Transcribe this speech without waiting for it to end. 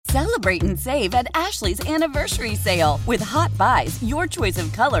Celebrate and save at Ashley's Anniversary Sale. With Hot Buys, your choice of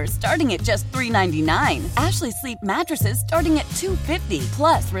colors starting at just $3.99. Ashley Sleep mattresses starting at $2.50.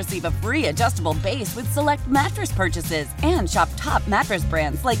 Plus, receive a free adjustable base with select mattress purchases. And shop top mattress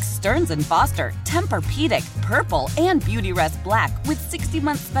brands like Stearns & Foster, Tempur-Pedic, Purple, and Beautyrest Black with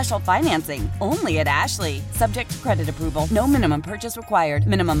 60-month special financing. Only at Ashley. Subject to credit approval. No minimum purchase required.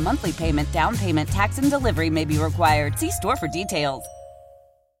 Minimum monthly payment, down payment, tax, and delivery may be required. See store for details.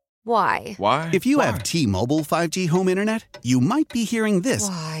 Why? If you have T-Mobile 5G home internet, you might be hearing this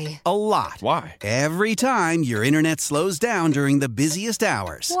Why? a lot. Why? Every time your internet slows down during the busiest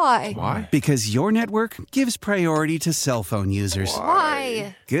hours. Why? Because your network gives priority to cell phone users.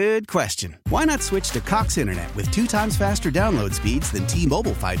 Why? Good question. Why not switch to Cox Internet with 2 times faster download speeds than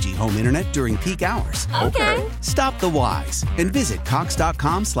T-Mobile 5G home internet during peak hours? Okay. Stop the whys and visit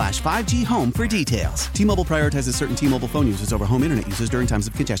cox.com/5G home for details. T-Mobile prioritizes certain T-Mobile phone users over home internet users during times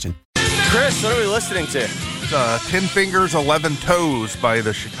of congestion. Chris, what are we listening to? 10 Fingers, 11 Toes by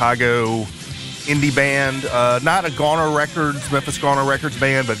the Chicago indie band. Not a Goner Records, Memphis Goner Records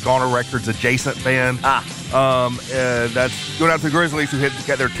band, but Goner Records adjacent band. That's going out to the Grizzlies, who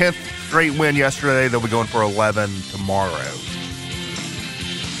got their 10th straight win yesterday. They'll be going for 11 tomorrow.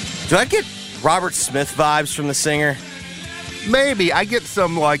 Do I get Robert Smith vibes from the singer? Maybe. I get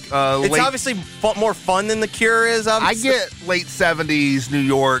some, like, It's late... obviously more fun than The Cure is, obviously. I get late 70s New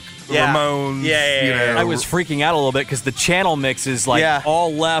York, Yeah. Ramones. Yeah. I was freaking out a little bit because the channel mix is like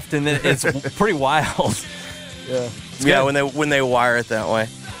all left, and then it's pretty wild. Yeah, when they wire it that way.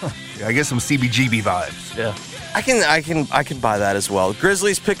 Yeah, I get some CBGB vibes. Yeah. I can buy that as well.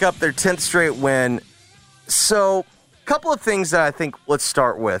 Grizzlies pick up their 10th straight win. So, a couple of things that I think let's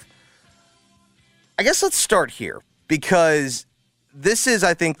start with. I guess let's start here, because this is,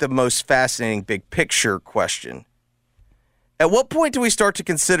 I think, the most fascinating big picture question. At what point do we start to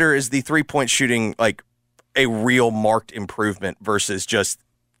consider, is the three-point shooting like a real marked improvement versus just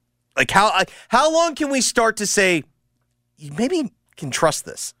like how long can we start to say you maybe can trust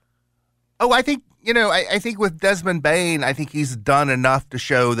this? Oh, I think, I think with Desmond Bane, I think he's done enough to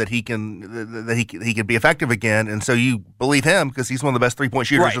show that he can be effective again, and so you believe him because he's one of the best three-point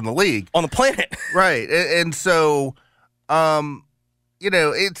shooters in the league on the planet. Right, and so,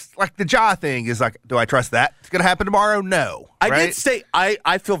 it's like the Ja thing is like, do I trust that it's going to happen tomorrow? No, I did say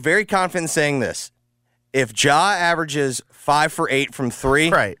I feel very confident in saying this. If Ja averages 5 for 8 from 3,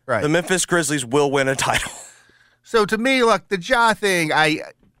 right, the Memphis Grizzlies will win a title. So to me, like the Ja thing, I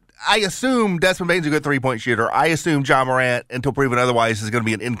assume Desmond Bane's a good three-point shooter. I assume Ja Morant, until proven otherwise, is going to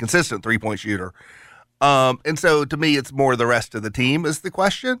be an inconsistent three-point shooter. And so to me, it's more the rest of the team is the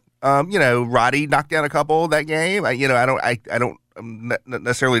question. Roddy knocked down a couple that game. I'm not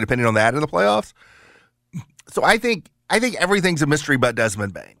necessarily depending on that in the playoffs. So I think everything's a mystery but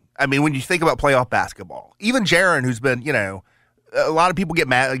Desmond Bane. I mean, when you think about playoff basketball, even Jaren, who's been, a lot of people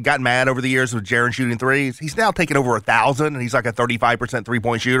gotten mad over the years with Jaren shooting threes. He's now taken over 1,000, and he's like a 35%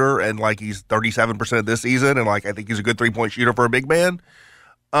 three-point shooter, and like he's 37% this season, and like I think he's a good three-point shooter for a big man.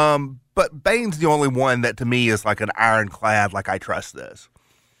 But Bane's the only one that to me is like an ironclad, like I trust this.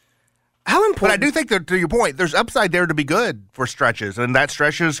 How important? But I do think that, to your point, there's upside there to be good for stretches, and that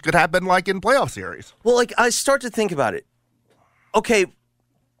stretches could happen like in playoff series. Well, like I start to think about it. Okay,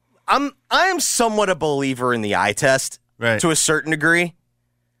 I am somewhat a believer in the eye test to a certain degree,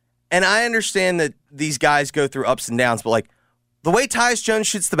 and I understand that these guys go through ups and downs. But like the way Tyus Jones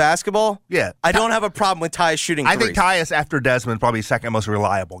shoots the basketball, I don't have a problem with Tyus shooting threes. I think Tyus after Desmond probably second most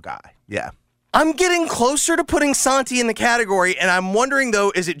reliable guy. Yeah. I'm getting closer to putting Santi in the category, and I'm wondering,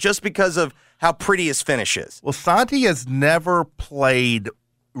 though, is it just because of how pretty his finish is? Well, Santi has never played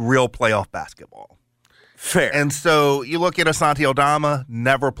real playoff basketball. Fair. And so you look at Asante Aldama,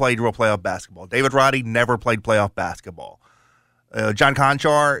 never played real playoff basketball. David Roddy never played playoff basketball. John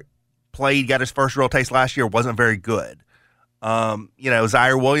Conchar got his first real taste last year, wasn't very good.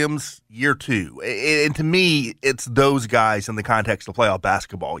 Zaire Williams, year 2. And to me, it's those guys in the context of playoff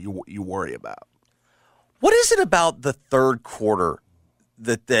basketball you worry about. What is it about the third quarter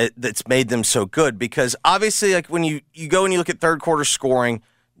that's made them so good? Because obviously, like when you go and you look at third quarter scoring,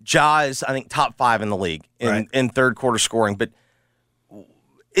 Ja is, I think, top 5 in the league in third quarter scoring. But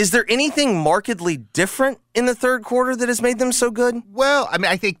is there anything markedly different in the third quarter that has made them so good? Well, I mean,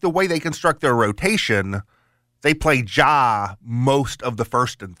 I think the way they construct their rotation, they play Ja most of the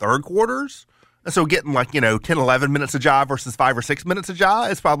first and third quarters. And so getting 10, 11 minutes of Ja versus 5 or 6 minutes of Ja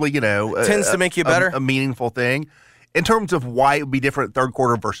is probably, tends to make you better. A meaningful thing. In terms of why it would be different third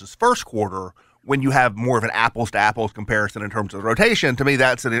quarter versus first quarter, when you have more of an apples to apples comparison in terms of rotation, to me,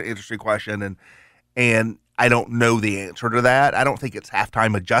 that's an interesting question. And I don't know the answer to that. I don't think it's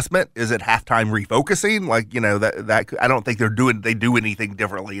halftime adjustment. Is it halftime refocusing? Like, that I don't think they do anything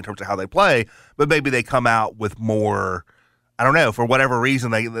differently in terms of how they play, but maybe they come out with more, I don't know, for whatever reason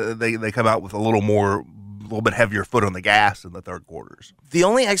they come out with a little bit heavier foot on the gas in the third quarters. The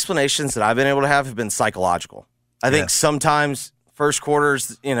only explanations that I've been able to have been psychological. I think sometimes first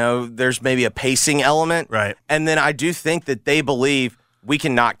quarters, there's maybe a pacing element. Right. And then I do think that they believe we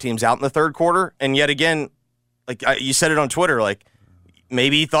can knock teams out in the third quarter. And yet again, like you said it on Twitter, like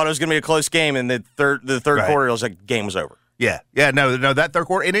maybe he thought it was going to be a close game, and the third quarter, it was like game was over. Yeah. No, that third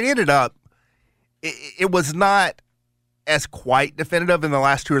quarter, and it ended up, it was not as quite definitive in the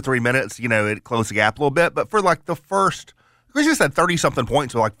last 2 or 3 minutes. It closed the gap a little bit, but for like the first, we just had 30-something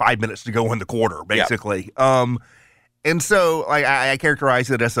points with like 5 minutes to go in the quarter, basically. Yep. And so I characterize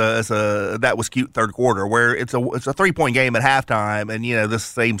it as a that was cute third quarter, where it's a 3-point game at halftime, and this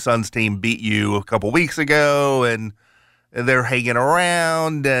same Suns team beat you a couple weeks ago, and they're hanging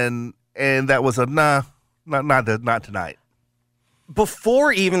around, and that was not tonight.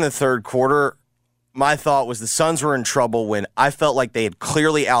 Before even the third quarter, my thought was the Suns were in trouble when I felt like they had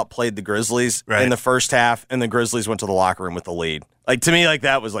clearly outplayed the Grizzlies in the first half, and the Grizzlies went to the locker room with the lead. Like, to me, like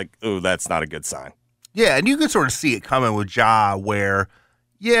that was like, ooh, that's not a good sign. Yeah, and you can sort of see it coming with Ja, where,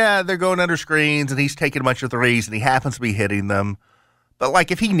 they're going under screens, and he's taking a bunch of threes, and he happens to be hitting them. But,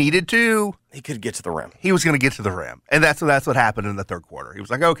 like, if he needed to, he could get to the rim. He was going to get to the rim, and that's what happened in the third quarter. He was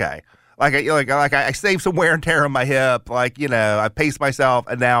like, okay, I saved some wear and tear on my hip, I paced myself,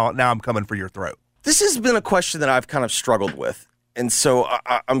 and now I'm coming for your throat. This has been a question that I've kind of struggled with, and so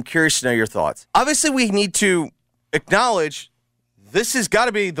I'm curious to know your thoughts. Obviously, we need to acknowledge this has got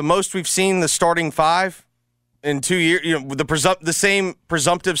to be the most we've seen the starting five in 2 years. The same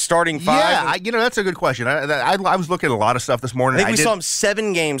presumptive starting five. Yeah, that's a good question. I was looking at a lot of stuff this morning. I think we saw him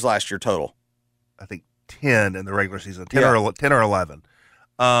 7 games last year total. I think 10 in the regular season, 10 or 11.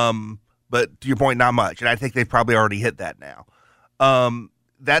 But to your point, not much, and I think they've probably already hit that now.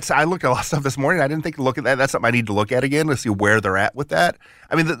 I looked at a lot of stuff this morning. I didn't think to look at that. That's something I need to look at again to see where they're at with that.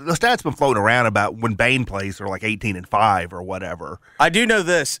 I mean, the stats been floating around about when Bane plays, they're like 18-5 or whatever. I do know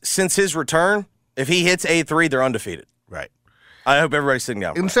this. Since his return, if he hits A3, they're undefeated. Right. I hope everybody's sitting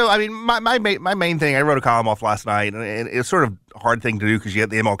down. And so, I mean, my main thing, I wrote a column off last night, and it's sort of a hard thing to do because you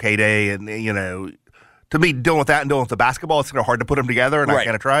have the MLK Day, and, to me, dealing with that and dealing with the basketball, it's kind of hard to put them together, and I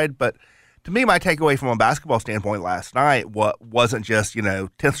kind of tried, but to me, my takeaway from a basketball standpoint last night wasn't just,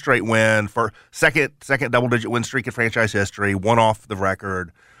 10th straight win, for second double-digit win streak in franchise history, one off the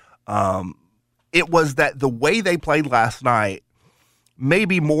record. It was that the way they played last night,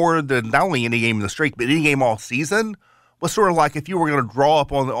 maybe more than not only any game in the streak, but any game all season, was sort of like if you were going to draw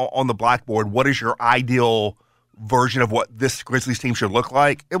up on the blackboard, what is your ideal version of what this Grizzlies team should look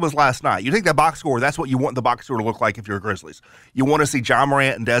like? It was last night. You take that box score, that's what you want the box score to look like if you're Grizzlies. You want to see Ja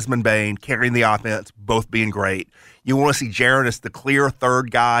Morant and Desmond Bane carrying the offense, both being great. You want to see Jaren as the clear third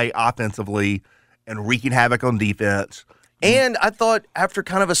guy offensively and wreaking havoc on defense. And I thought after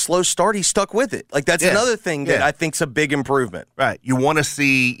kind of a slow start, he stuck with it. Like, that's another thing that I think's a big improvement. Right. You want to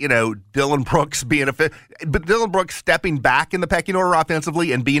see, Dillon Brooks being efficient, but Dillon Brooks stepping back in the pecking order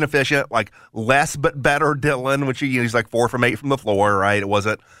offensively and being efficient, like less but better Dillon, which he's like 4 from 8 from the floor, right? It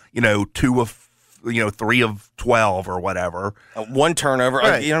wasn't, 2 of, 3 of 12 or whatever. 1 turnover,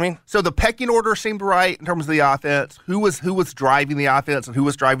 right. You know what I mean? So the pecking order seemed right in terms of the offense. Who was driving the offense and who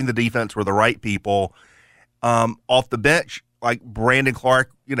was driving the defense were the right people. Off the bench, like Brandon Clark,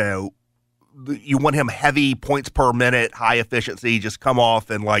 you want him heavy points per minute, high efficiency, just come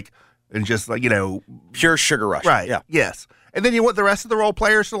off and just pure sugar rush. Right. Yeah. Yes. And then you want the rest of the role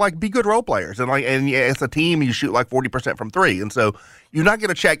players to be good role players, and it's a team, you shoot 40% from 3, and so you're not going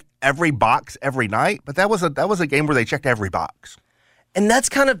to check every box every night, but that was a game where they checked every box. And that's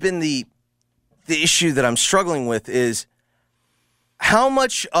kind of been the issue that I'm struggling with is how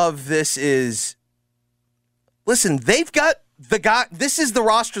much of this is. Listen, they've got the guy. This is the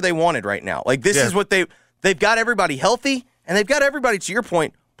roster they wanted right now. Like, this is what they've got everybody healthy, and they've got everybody, to your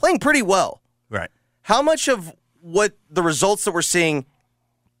point, playing pretty well. Right. How much of what the results that we're seeing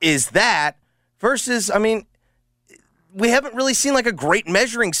is that versus, I mean, we haven't really seen a great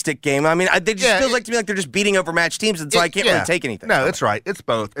measuring stick game. I mean, they just feel like to me like they're just beating overmatched teams, and so I can't really take anything. No, that's right. It's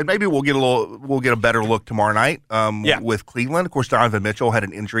both, and maybe we'll get a better look tomorrow night. With Cleveland. Of course, Donovan Mitchell had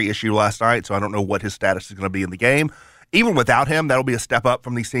an injury issue last night, so I don't know what his status is going to be in the game. Even without him, that'll be a step up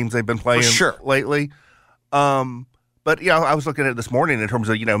from these teams they've been playing lately. But I was looking at it this morning in terms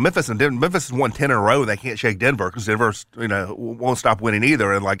of Memphis and Denver. Memphis has won 10 in a row. They can't shake Denver because Denver won't stop winning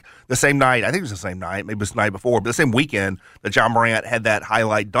either. And the same night, I think it was the same night, maybe it was the night before, but the same weekend that Ja Morant had that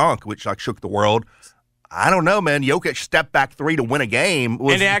highlight dunk, which shook the world. I don't know, man. Jokic stepped back 3 to win a game.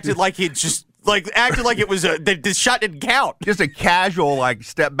 And acted like he just acted like it was the shot didn't count. Just a casual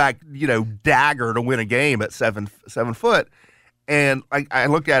step back, dagger to win a game at 7 foot. And I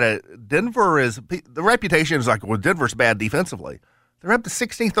looked at it. The reputation is Denver's bad defensively. They're up to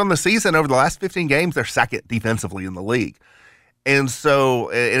 16th on the season. Over the last 15 games, they're second defensively in the league. And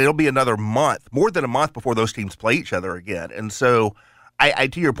so it'll be another month, more than a month before those teams play each other again. And so I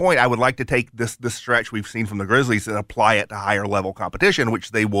to your point, I would like to take this stretch we've seen from the Grizzlies and apply it to higher level competition,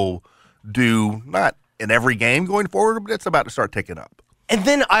 which they will do not in every game going forward, but it's about to start ticking up. And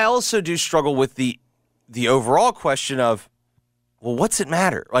then I also do struggle with the overall question of, well, what's it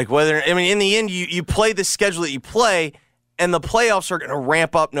matter? In the end, you play the schedule that you play, and the playoffs are going to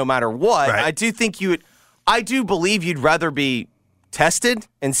ramp up no matter what. Right. I do believe you'd rather be tested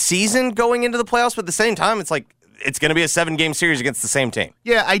and seasoned going into the playoffs, but at the same time, it's going to be a 7-game series against the same team.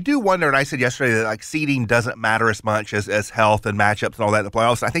 Yeah, I do wonder, and I said yesterday that seeding doesn't matter as much as health and matchups and all that in the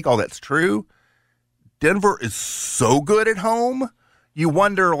playoffs. I think all that's true. Denver is so good at home. You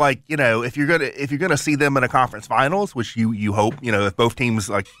wonder, if you're gonna see them in a conference finals, which you hope, if both teams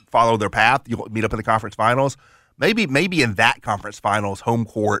follow their path, you'll meet up in the conference finals. Maybe in that conference finals, home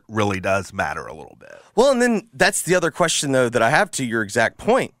court really does matter a little bit. Well, and then that's the other question though that I have to your exact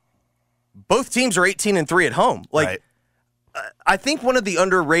point. Both teams are 18-3 at home. Right. I think one of the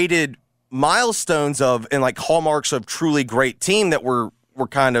underrated milestones and hallmarks of truly great team that we're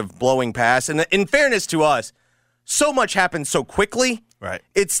kind of blowing past, and in fairness to us, so much happened so quickly. Right.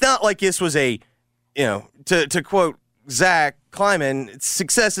 It's not like this was to quote Zach Kleiman,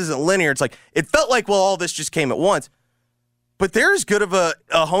 success isn't linear. It's it felt like, all this just came at once. But they're as good of a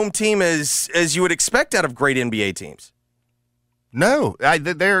home team as you would expect out of great NBA teams. No,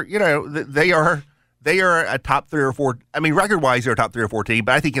 they are a top 3 or 4. I mean, record-wise, they're a top 3 or 4 team,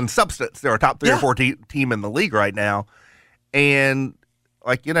 but I think in substance, they're a top 3 or 4 team in the league right now. And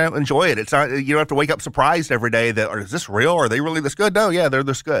enjoy it. It's not, you don't have to wake up surprised every day that, is this real? Are they really this good? No, yeah, they're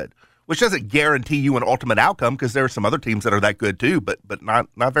this good. Which doesn't guarantee you an ultimate outcome because there are some other teams that are that good too, but not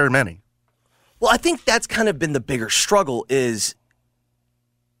very many. Well, I think that's kind of been the bigger struggle is,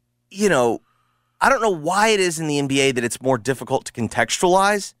 I don't know why it is in the NBA that it's more difficult to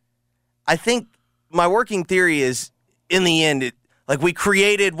contextualize. I think my working theory is, in the end, we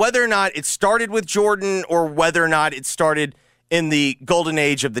created, whether or not it started with Jordan or whether or not it started in the golden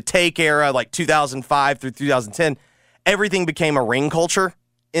age of the take era, 2005 through 2010, everything became a ring culture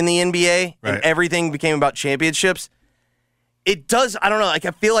in the NBA, and everything became about championships. It does, I don't know, I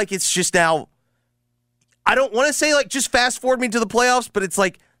feel like it's just now, I don't want to say, just fast forward me to the playoffs, but it's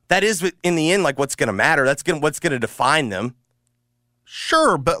that is, in the end, what's going to matter. That's what's going to define them.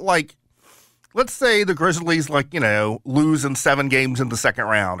 Sure, but, let's say the Grizzlies, lose in 7 games in the second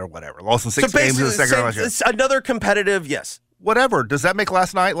round or whatever. Lost in 6 games in the second round. It's another competitive, yes. Whatever. Does that make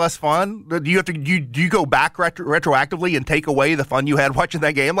last night less fun? Do you go back retroactively and take away the fun you had watching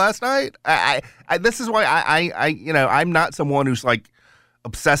that game last night? This is why I'm not someone who's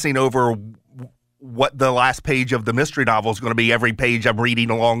obsessing over what the last page of the mystery novel is going to be every page I'm reading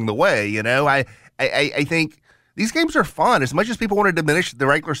along the way. I think these games are fun. As much as people want to diminish the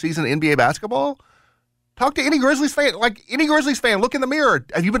regular season NBA basketball, talk to any Grizzlies fan. Any Grizzlies fan, look in the mirror.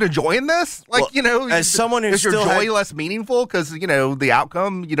 Have you been enjoying this? As someone who is your joy less meaningful because the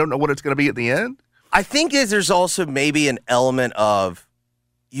outcome, you don't know what it's going to be at the end? I think there's also maybe an element of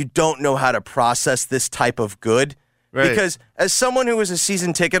you don't know how to process this type of good. Right. Because as someone who was a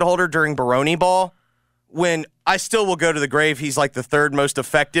season ticket holder during Baroni Ball, when I still will go to the grave, he's the 3rd most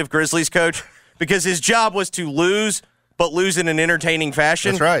effective Grizzlies coach because his job was to lose, but lose in an entertaining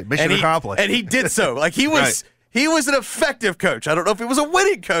fashion. That's right. Mission accomplished. And he did so. He was he was an effective coach. I don't know if he was a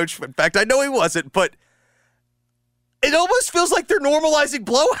winning coach. In fact, I know he wasn't, but it almost feels like they're normalizing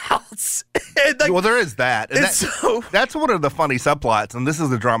blowouts. Well, there is that. And that's one of the funny subplots, and this is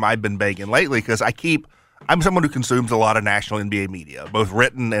the drama I've been begging lately because I'm someone who consumes a lot of national NBA media, both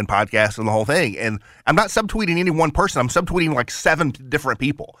written and podcasts and the whole thing. And I'm not subtweeting any one person. I'm subtweeting 7 different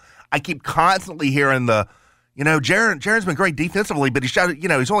people. I keep constantly hearing Jaren's been great defensively, but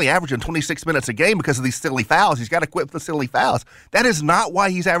he's only averaging 26 minutes a game because of these silly fouls. He's got to quit the silly fouls. That is not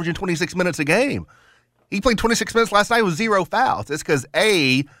why he's averaging 26 minutes a game. He played 26 minutes last night with 0 fouls. It's because,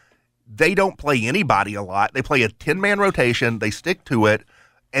 A, they don't play anybody a lot. They play a 10-man rotation. They stick to it.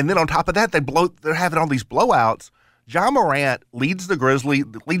 And then on top of that, they're having all these blowouts. Ja Morant leads the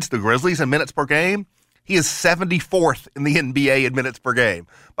Grizzlies in minutes per game. He is 74th in the NBA in minutes per game,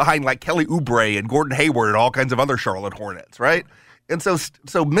 behind Kelly Oubre and Gordon Hayward and all kinds of other Charlotte Hornets, right? And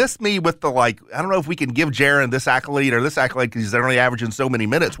so miss me with the, like, I don't know if we can give Jaren this accolade or this accolade because he's only averaging so many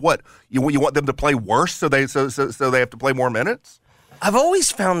minutes. What, you want them to play worse so they have to play more minutes? I've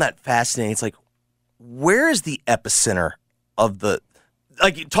always found that fascinating. It's like, where is the epicenter of the,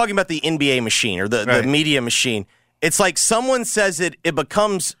 like, talking about the NBA machine or the media machine? It's like someone says it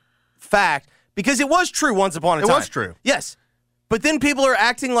becomes fact because it was true once upon a time. It was true. Yes. But then people are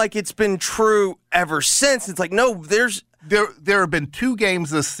acting like it's been true ever since. It's like, no, There have been 2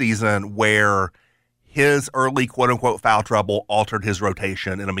 games this season where his early quote-unquote foul trouble altered his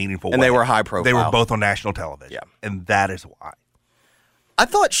rotation in a meaningful way. And they were high profile. They were both on national television. Yeah. And that is why. I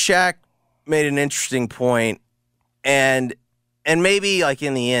thought Shaq made an interesting point, and maybe like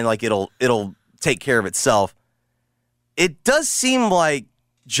in the end, like it'll take care of itself. It does seem like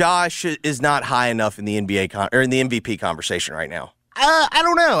Josh is not high enough in the NBA or in the MVP conversation right now. I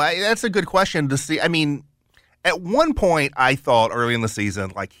don't know. That's a good question to see. I mean, at one point, I thought early in the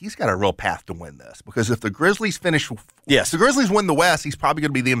season, like, he's got a real path to win this because if the Grizzlies if the Grizzlies win the West, he's probably going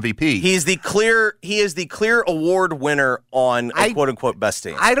to be the MVP. He is the clear award winner on a quote unquote best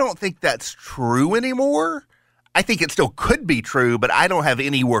team. I don't think that's true anymore. I think it still could be true, but I don't have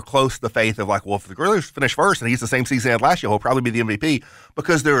anywhere close to the faith of, like, well, if the Grizzlies finish first and he's the same season he had last year, he'll probably be the MVP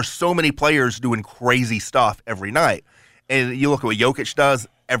because there are so many players doing crazy stuff every night. And you look at what Jokic does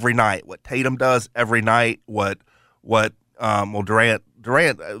every night, what Tatum does every night, what Durant,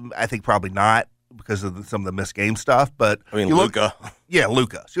 I think probably not because of some of the missed game stuff. But I mean, Luka. Yeah,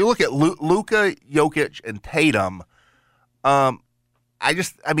 Luka. So you look at Luka, Jokic, and Tatum. The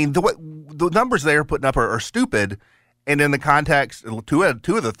numbers they're putting up are stupid, and in the context, two of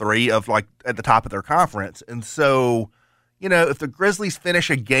the 3 of, like, at the top of their conference. And so, if the Grizzlies finish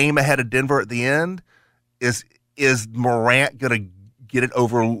a game ahead of Denver at the end, is Morant going to get it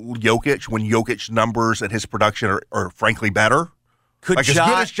over Jokic when Jokic's numbers and his production are frankly better? As good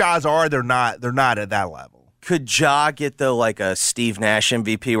as Ja's are, they're not at that level. Could Ja get like a Steve Nash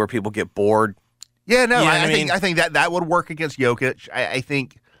MVP where people get bored? Yeah, no, I think that would work against Jokic. I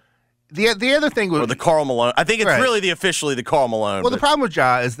think the other thing would, or the Karl Malone. I think it's really officially the Karl Malone. Well, the problem with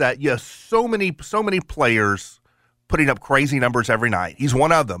Ja is that you have so many players putting up crazy numbers every night. He's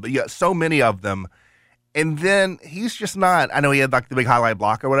one of them, but you got so many of them. And then he's just not. I know he had, like, the big highlight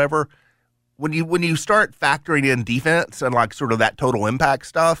block or whatever. When you start factoring in defense and, like, sort of that total impact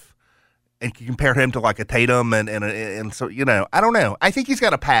stuff, and you compare him to, like, a Tatum and so, I don't know. I think he's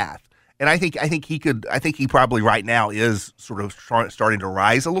got a path, and I think he probably right now is sort of starting to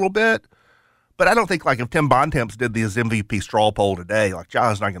rise a little bit. But I don't think, like, if Tim Bontemps did his MVP straw poll today, like,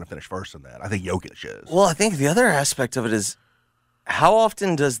 Ja's not going to finish first in that. I think Jokic is. Well, I think the other aspect of it is, how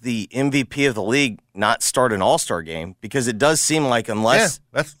often does the MVP of the league not start an All-Star game? Because it does seem like unless...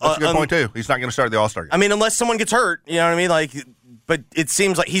 Yeah, that's a good point, too. He's not going to start the All-Star game. I mean, unless someone gets hurt, you know what I mean? Like, but it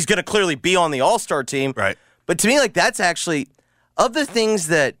seems like he's going to clearly be on the All-Star team. Right. But to me, like, that's actually... Of the things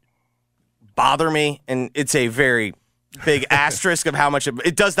that bother me, and it's a very big asterisk of how much...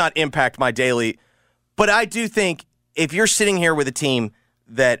 It does not impact my daily... But I do think if you're sitting here with a team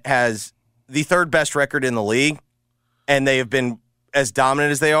that has the 3rd best record in the league, and they have been as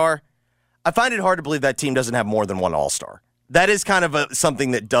dominant as they are, I find it hard to believe that team doesn't have more than one All-Star. That is kind of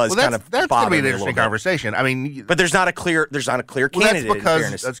something that does kind of that's bother going to be me an interesting conversation. I mean, but there's not a clear candidate.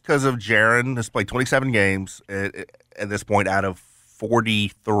 That's because of Jaren has played 27 games at this point out of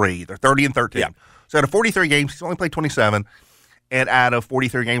 43. They're 30 and 13. Yeah. So out of 43 games, he's only played 27. And out of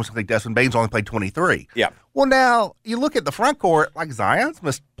 43 games, I think Desmond Bane's only played 23. Yeah. Well, now, you look at the front court, like Zion's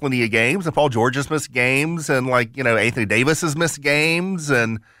missed plenty of games, and Paul George has missed games, and, like, Anthony Davis has missed games,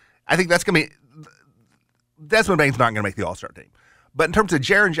 and I think that's going to be – Desmond Bane's not going to make the All-Star team. But in terms of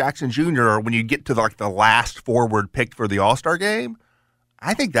Jaren Jackson Jr., when you get to, like, the last forward picked for the All-Star game,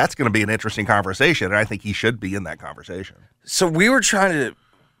 I think that's going to be an interesting conversation, and I think he should be in that conversation. So we were trying to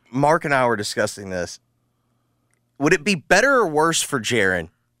 – Mark and I were discussing this. Would it be better or worse for Jaren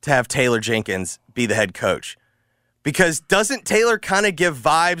to have Taylor Jenkins be the head coach? Because doesn't Taylor kind of give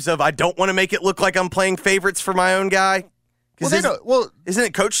vibes of, I don't want to make it look like I'm playing favorites for my own guy? Isn't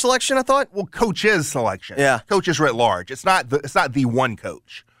it coach selection, I thought? Well, coach is selection. Yeah. Coach is writ large. It's not the one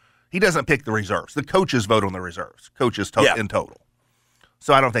coach. He doesn't pick the reserves. The coaches vote on the reserves. Coaches in total.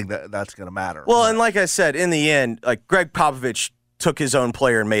 So I don't think that's going to matter. Well, and like I said, in the end, like Greg Popovich took his own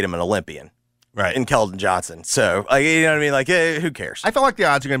player and made him an Olympian. in Keldon Johnson. So, you know what I mean? Like, who cares? I feel like the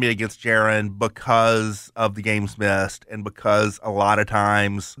odds are going to be against Jaron because of the games missed and because a lot of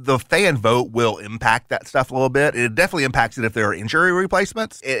times the fan vote will impact that stuff a little bit. It definitely impacts it if there are injury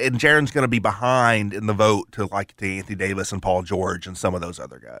replacements. And Jaron's going to be behind in the vote to Anthony Davis and Paul George and some of those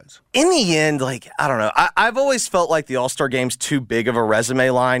other guys. In the end, I don't know. I've always felt like the All-Star game's too big of a resume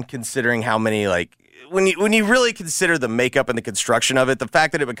line, considering how many, when you really consider the makeup and the construction of it, the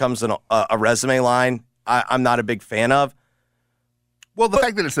fact that it becomes a resume line, I'm not a big fan of. Well, the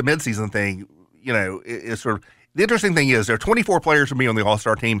fact that it's a midseason thing, is sort of the interesting thing is there are 24 players who will be on the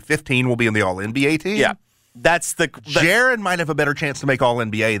All-Star team, 15 will be in the All-NBA team. Yeah, Jaron might have a better chance to make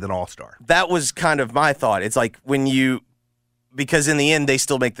All-NBA than All-Star. That was kind of my thought. It's like because in the end they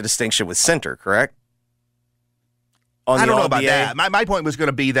still make the distinction with center, correct? I don't know about that. My point was going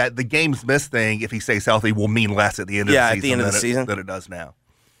to be that the games missed thing, if he stays healthy, will mean less at the end of the season than it does now.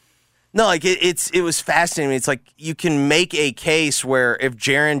 No, it was fascinating. It's like you can make a case where if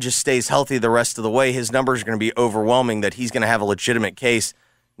Jaron just stays healthy the rest of the way, his numbers are going to be overwhelming, that he's going to have a legitimate case,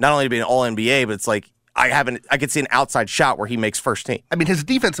 not only to be an All-NBA, but it's like I could see an outside shot where he makes first team. I mean, his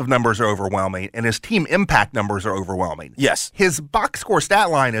defensive numbers are overwhelming, and his team impact numbers are overwhelming. Yes. His box score stat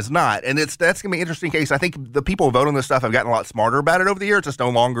line is not, and that's going to be an interesting case. I think the people who vote on this stuff have gotten a lot smarter about it over the years. It's no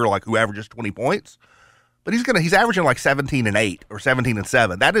longer who averages 20 points. But he's averaging 17-8 or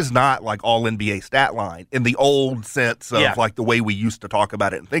 17-7. That is not all NBA stat line in the old sense of the way we used to talk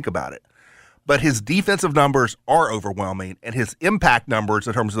about it and think about it. But his defensive numbers are overwhelming, and his impact numbers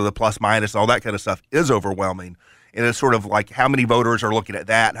in terms of the plus minus and all that kind of stuff is overwhelming. And it's sort of how many voters are looking at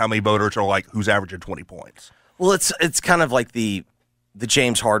that, how many voters are who's averaging 20 points. Well, it's kind of like the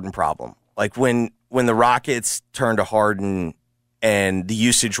James Harden problem. When the Rockets turn to Harden and the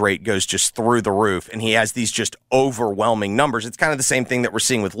usage rate goes just through the roof, and he has these just overwhelming numbers. It's kind of the same thing that we're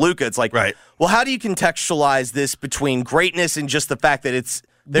seeing with Luka. It's right. Well, how do you contextualize this between greatness and just the fact that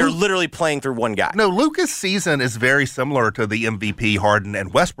they're literally playing through one guy? No, Luka's season is very similar to the MVP Harden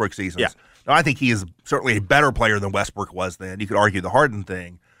and Westbrook seasons. Yeah. Now, I think he is certainly a better player than Westbrook was then. You could argue the Harden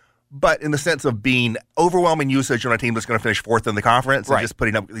thing. But in the sense of being overwhelming usage on a team that's going to finish fourth in the conference and just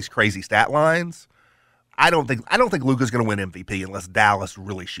putting up these crazy stat lines, I don't think Luka's going to win MVP unless Dallas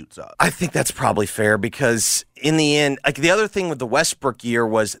really shoots up. I think that's probably fair because in the end, the other thing with the Westbrook year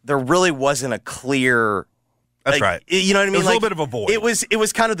was there really wasn't a clear. That's right. You know what I mean? It was a little bit of a void. It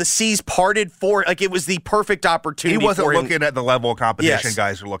was kind of the seas parted for it was the perfect opportunity. He wasn't looking at the level of competition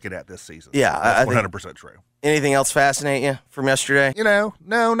guys are looking at this season. Yeah, that's 100% true. Anything else fascinate you from yesterday? No,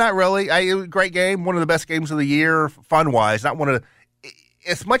 not really. It was a great game, one of the best games of the year, fun wise. Not one of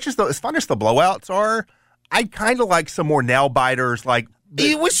as fun as the blowouts are. I kind of like some more nail biters,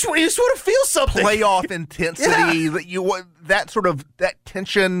 you sort of feel something. Playoff intensity, that sort of that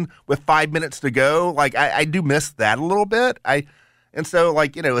tension with 5 minutes to go. I do miss that a little bit.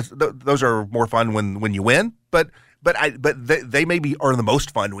 Those are more fun when you win. But they maybe are the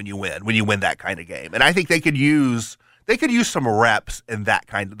most fun when you win that kind of game. And I think they could use some reps in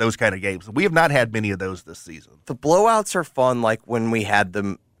those kind of games. We have not had many of those this season. The blowouts are fun, when we had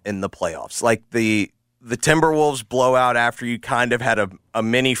them in the playoffs, the Timberwolves blowout after you kind of had a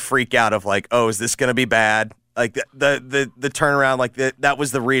mini freak out of is this going to be bad? The turnaround, that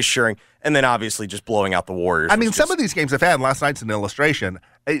was the reassuring. And then obviously just blowing out the Warriors. I mean, some of these games I've had, last night's an illustration.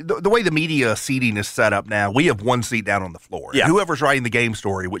 The way the media seating is set up now, we have one seat down on the floor. Yeah. Whoever's writing the game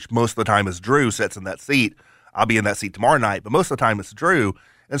story, which most of the time is Drew, sits in that seat. I'll be in that seat tomorrow night, but most of the time it's Drew.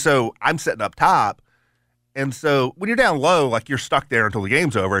 And so I'm sitting up top. And so when you're down low, you're stuck there until the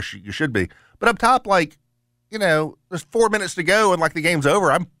game's over. You should be. But up top, there's 4 minutes to go and the game's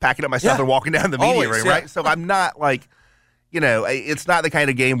over. I'm packing up my stuff and walking down the media room, right? So I'm not it's not the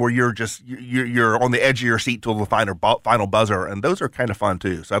kind of game where you're on the edge of your seat till the final buzzer. And those are kind of fun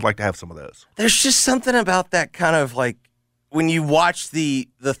too. So I'd like to have some of those. There's just something about that kind of when you watch the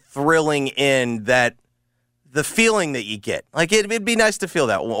thrilling end, that the feeling that you get. It'd be nice to feel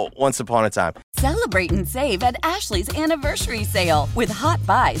that once upon a time. Celebrate and save at Ashley's Anniversary Sale. With Hot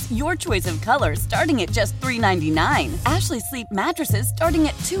Buys, your choice of colors starting at just $3.99. Ashley Sleep mattresses starting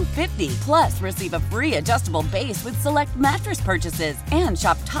at $2.50. Plus, receive a free adjustable base with select mattress purchases. And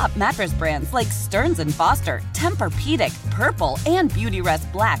shop top mattress brands like Stearns & Foster, Tempur-Pedic, Purple, and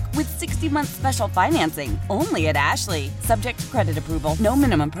Beautyrest Black with 60-month special financing. Only at Ashley. Subject to credit approval. No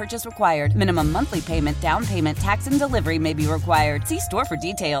minimum purchase required. Minimum monthly payment, down payment, tax, and delivery may be required. See store for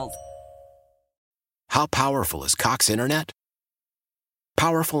details. How powerful is Cox Internet?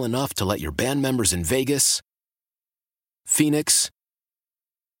 Powerful enough to let your band members in Vegas, Phoenix,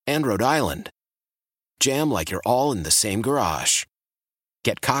 and Rhode Island jam like you're all in the same garage.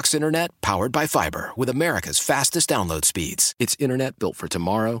 Get Cox Internet powered by fiber with America's fastest download speeds. It's internet built for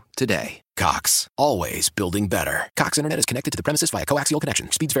tomorrow, today. Cox, always building better. Cox Internet is connected to the premises via coaxial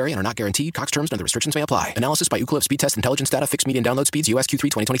connection. Speeds vary and are not guaranteed. Cox terms and other restrictions may apply. Analysis by Ookla Speed Test Intelligence Data. Fixed median download speeds. US Q3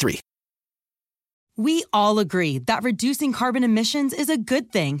 2023. We all agree that reducing carbon emissions is a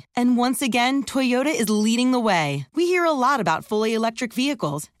good thing. And once again, Toyota is leading the way. We hear a lot about fully electric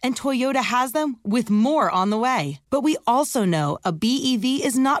vehicles, and Toyota has them with more on the way. But we also know a BEV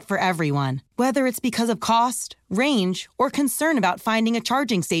is not for everyone, whether it's because of cost, range, or concern about finding a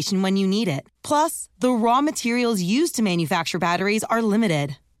charging station when you need it. Plus, the raw materials used to manufacture batteries are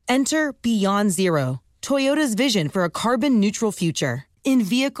limited. Enter Beyond Zero, Toyota's vision for a carbon-neutral future. In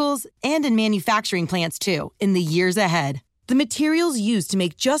vehicles and in manufacturing plants, too, in the years ahead. The materials used to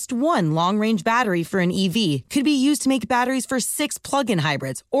make just one long-range battery for an EV could be used to make batteries for 6 plug-in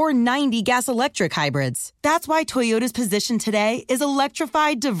hybrids or 90 gas-electric hybrids. That's why Toyota's position today is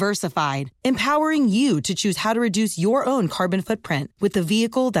electrified, diversified, empowering you to choose how to reduce your own carbon footprint with the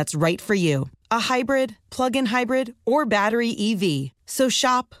vehicle that's right for you. A hybrid, plug-in hybrid, or battery EV. So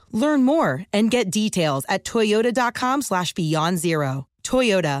shop, learn more, and get details at toyota.com/beyondzero.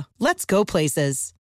 Toyota, let's go places.